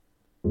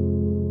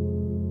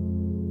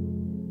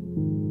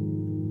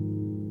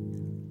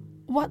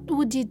What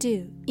would you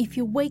do if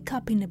you wake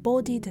up in a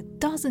body that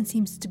doesn't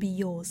seem to be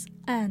yours,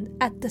 and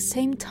at the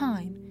same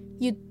time,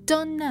 you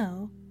don't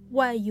know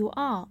where you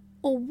are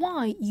or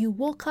why you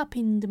woke up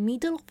in the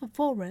middle of a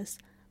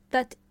forest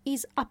that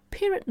is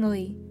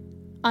apparently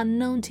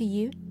unknown to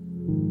you?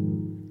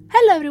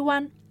 Hello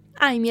everyone,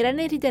 I'm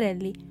Irene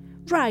Riderelli,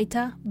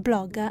 writer,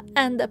 blogger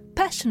and a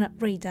passionate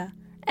reader,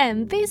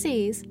 and this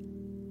is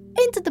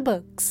Into the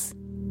Books.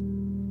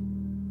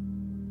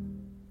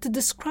 To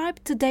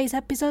describe today's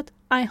episode,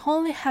 I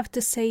only have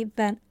to say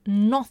that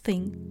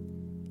nothing.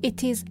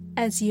 It is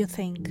as you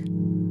think.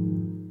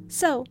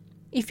 So,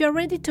 if you're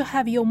ready to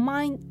have your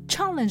mind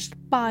challenged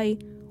by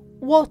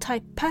what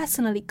I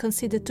personally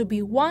consider to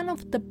be one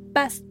of the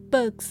best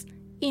books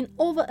in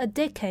over a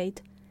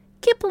decade,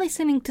 keep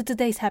listening to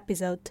today's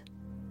episode.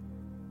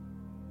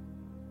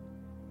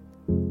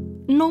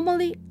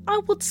 Normally, I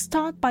would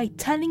start by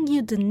telling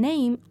you the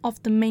name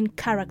of the main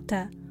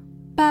character,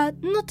 but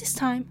not this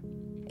time.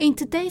 In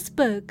today's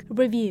book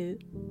review,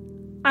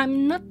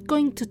 I'm not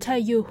going to tell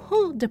you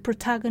who the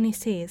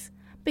protagonist is,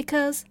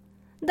 because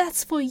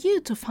that's for you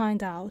to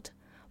find out.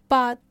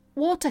 But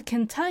what I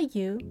can tell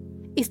you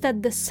is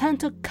that the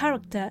central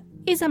character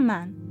is a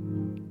man.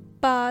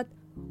 But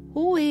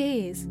who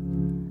he is,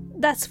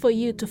 that's for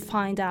you to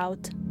find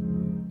out.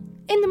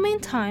 In the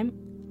meantime,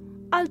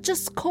 I'll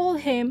just call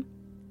him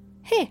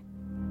he.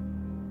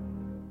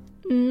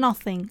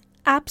 Nothing,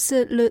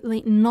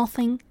 absolutely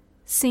nothing,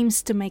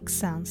 seems to make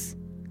sense.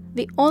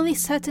 The only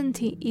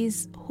certainty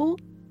is who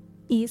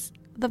is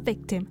the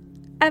victim.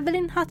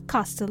 Evelyn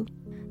Hardcastle,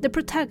 the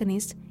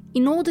protagonist,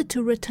 in order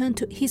to return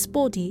to his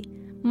body,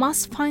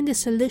 must find a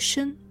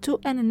solution to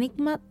an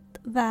enigma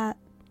that,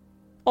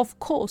 of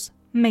course,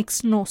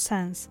 makes no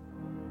sense.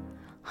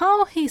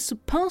 How he is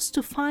supposed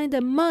to find a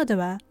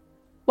murderer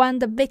when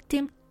the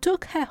victim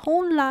took her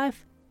own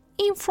life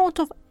in front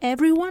of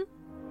everyone?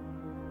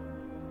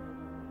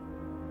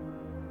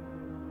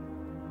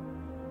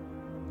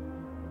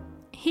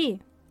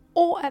 He,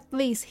 or at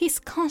least his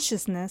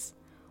consciousness,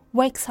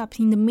 wakes up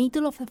in the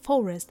middle of the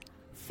forest,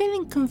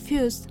 feeling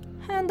confused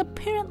and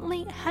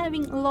apparently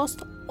having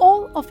lost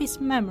all of his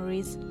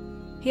memories.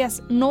 He has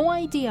no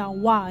idea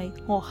why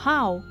or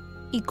how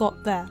he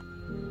got there.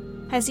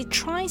 As he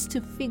tries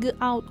to figure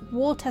out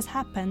what has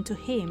happened to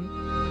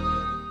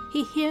him,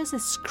 he hears a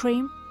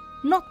scream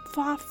not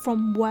far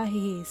from where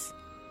he is.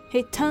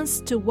 He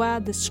turns to where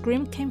the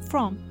scream came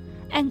from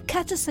and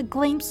catches a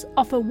glimpse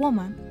of a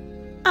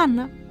woman,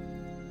 Anna,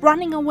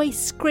 running away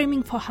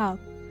screaming for help.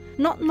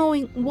 Not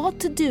knowing what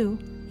to do,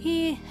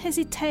 he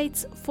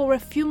hesitates for a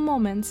few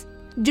moments,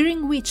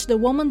 during which the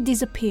woman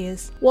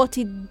disappears. What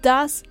he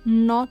does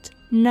not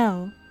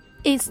know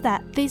is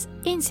that this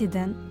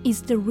incident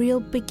is the real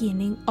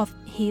beginning of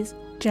his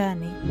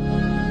journey.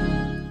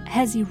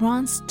 As he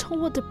runs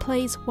toward the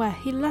place where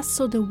he last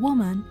saw the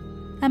woman,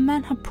 a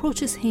man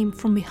approaches him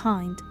from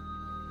behind.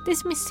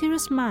 This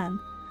mysterious man,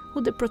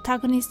 who the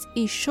protagonist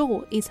is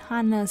sure is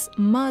Hannah's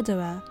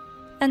murderer,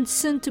 and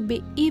soon to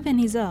be even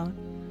his own,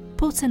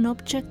 puts an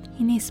object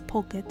in his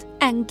pocket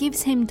and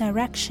gives him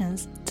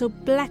directions to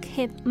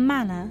Blackheath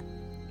Manor,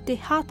 the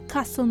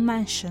Hardcastle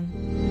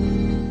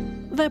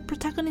mansion. The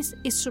protagonist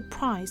is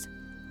surprised.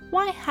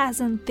 Why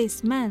hasn't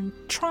this man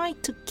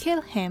tried to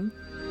kill him?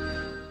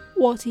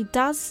 What he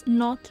does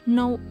not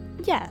know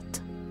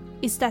yet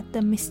is that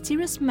the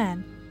mysterious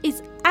man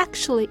is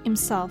actually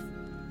himself,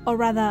 or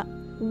rather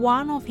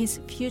one of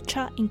his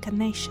future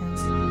incarnations.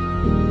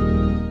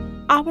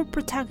 Our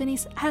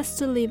protagonist has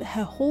to live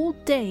her whole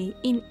day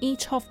in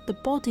each of the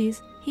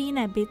bodies he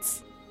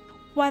inhabits,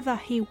 whether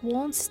he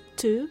wants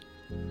to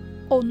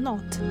or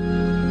not.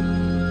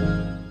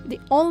 The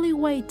only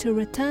way to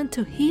return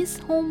to his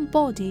home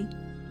body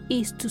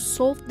is to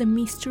solve the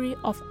mystery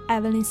of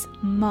Evelyn's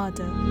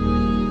murder.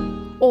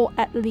 Or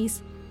at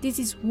least this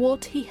is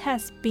what he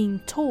has been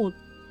told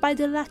by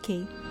the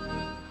lackey,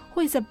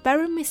 who is a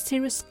very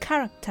mysterious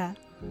character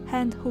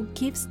and who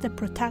gives the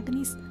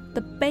protagonist the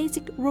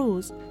basic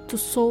rules to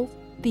solve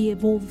the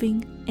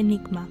evolving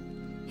enigma.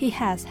 He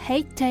has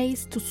 8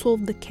 days to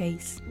solve the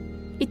case.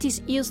 It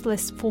is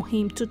useless for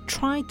him to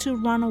try to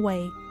run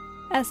away,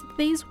 as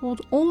this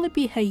would only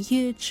be a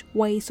huge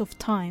waste of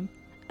time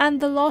and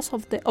the loss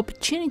of the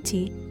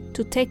opportunity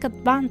to take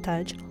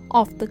advantage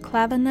of the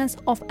cleverness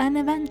of an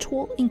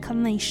eventual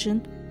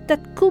incarnation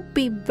that could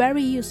be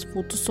very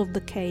useful to solve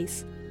the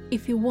case.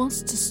 If he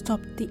wants to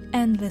stop the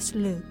endless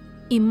loop,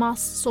 he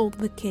must solve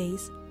the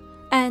case.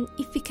 And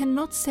if he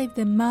cannot save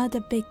the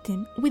murder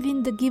victim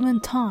within the given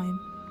time,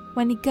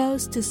 when he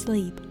goes to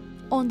sleep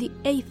on the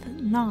 8th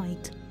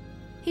night,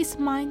 his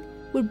mind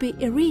will be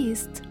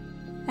erased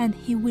and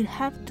he will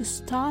have to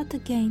start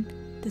again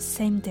the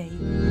same day,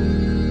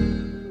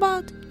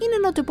 but in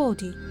another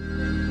body.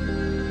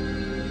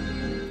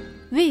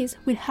 This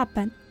will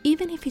happen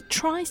even if he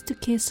tries to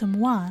kill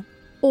someone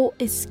or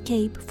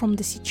escape from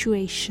the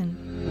situation.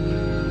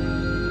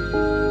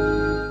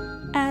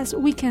 As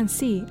we can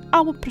see,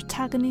 our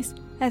protagonist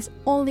has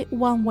only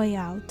one way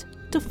out,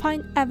 to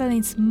find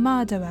Evelyn's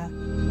murderer.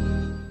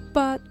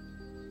 But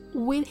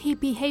will he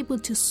be able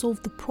to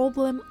solve the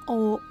problem,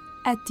 or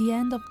at the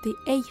end of the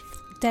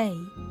 8th day,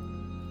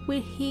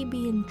 will he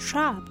be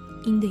entrapped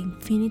in the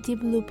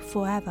infinitive loop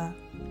forever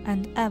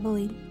and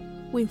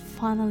Evelyn will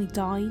finally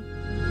die?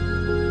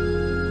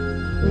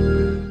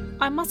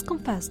 I must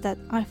confess that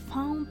I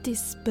found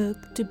this book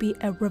to be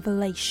a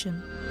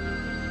revelation.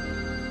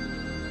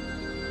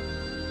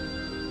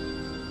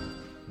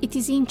 It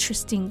is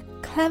interesting,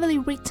 cleverly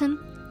written,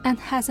 and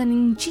has an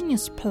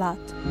ingenious plot.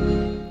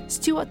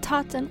 Stuart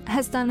Turton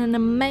has done an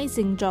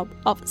amazing job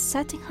of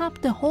setting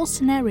up the whole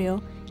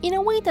scenario in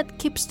a way that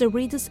keeps the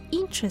readers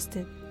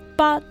interested,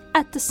 but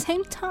at the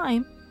same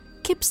time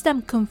keeps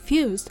them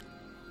confused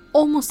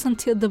almost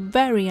until the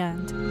very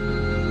end.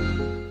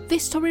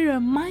 This story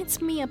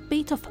reminds me a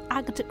bit of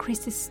Agatha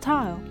Christie's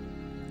style.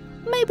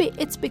 Maybe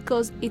it's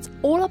because it's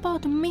all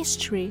about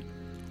mystery,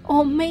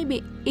 or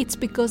maybe it's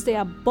because they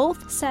are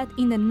both set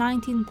in the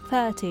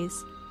 1930s.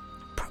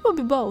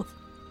 Probably both,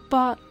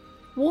 but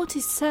what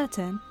is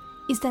certain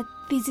is that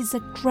this is a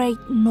great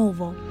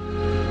novel.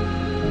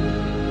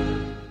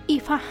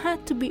 If I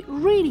had to be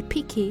really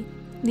picky,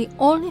 the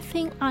only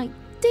thing I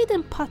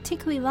didn't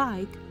particularly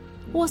like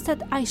was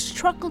that I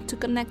struggled to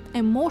connect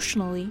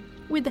emotionally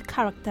with the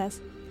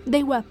characters.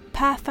 They were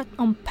perfect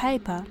on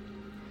paper,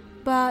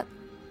 but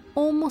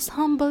almost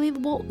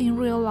unbelievable in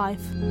real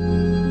life.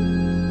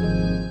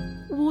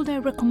 Would I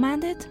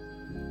recommend it?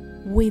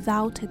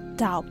 Without a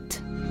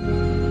doubt.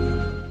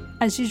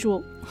 As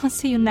usual, I'll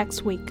see you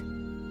next week.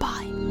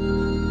 Bye.